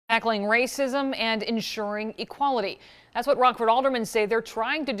Tackling racism and ensuring equality. That's what Rockford aldermen say they're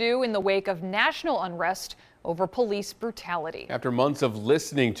trying to do in the wake of national unrest over police brutality. After months of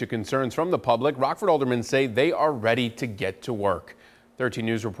listening to concerns from the public, Rockford aldermen say they are ready to get to work. 13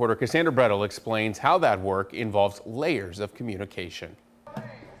 News reporter Cassandra Brettel explains how that work involves layers of communication.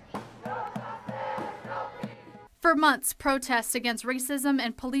 For months, protests against racism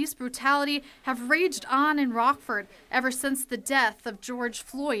and police brutality have raged on in Rockford ever since the death of George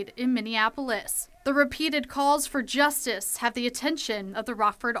Floyd in Minneapolis. The repeated calls for justice have the attention of the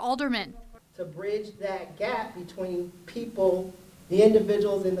Rockford aldermen. To bridge that gap between people, the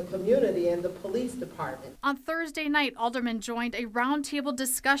individuals in the community, and the police department. On Thursday night, aldermen joined a roundtable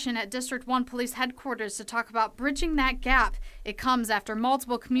discussion at District 1 Police Headquarters to talk about bridging that gap. It comes after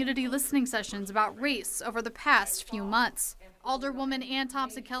multiple community listening sessions about race over the past few months. Alderwoman Ann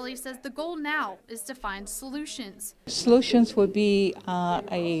Thompson-Kelly says the goal now is to find solutions. Solutions would be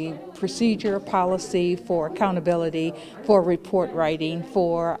a procedure, policy for accountability, for report writing,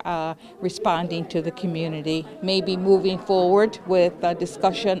 for responding to the community. Maybe moving forward with a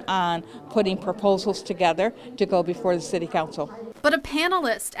discussion on putting proposals together to go before the City Council. But a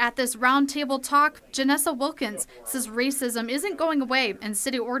panelist at this roundtable talk, Janessa Wilkins, says racism isn't going away and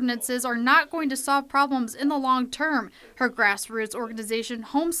city ordinances are not going to solve problems in the long term. Her grassroots organization,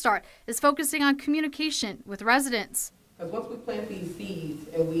 Homestart, is focusing on communication with residents. Because once we plant these seeds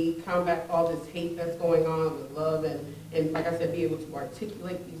and we combat all this hate that's going on with love and like I said, be able to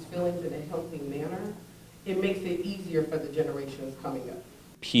articulate these feelings in a healthy manner, it makes it easier for the generations coming up.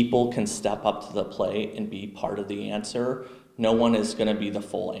 People can step up to the plate and be part of the answer. No one is going to be the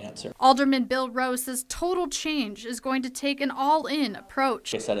full answer. Alderman Bill Rose says total change is going to take an all-in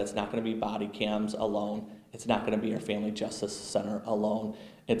approach. I said it's not going to be body cams alone. It's not going to be our Family Justice Center alone.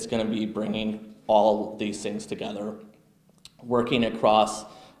 It's going to be bringing all these things together, working across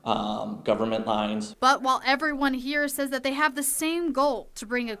government lines. But while everyone here says that they have the same goal to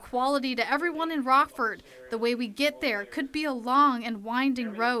bring equality to everyone in Rockford, the way we get there could be a long and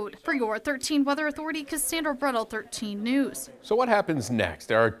winding road. For your 13 Weather Authority, Cassandra Brettel, 13 News. So what happens next?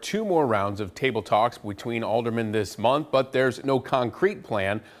 There are 2 more rounds of table talks between aldermen this month, but there's no concrete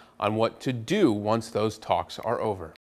plan on what to do once those talks are over.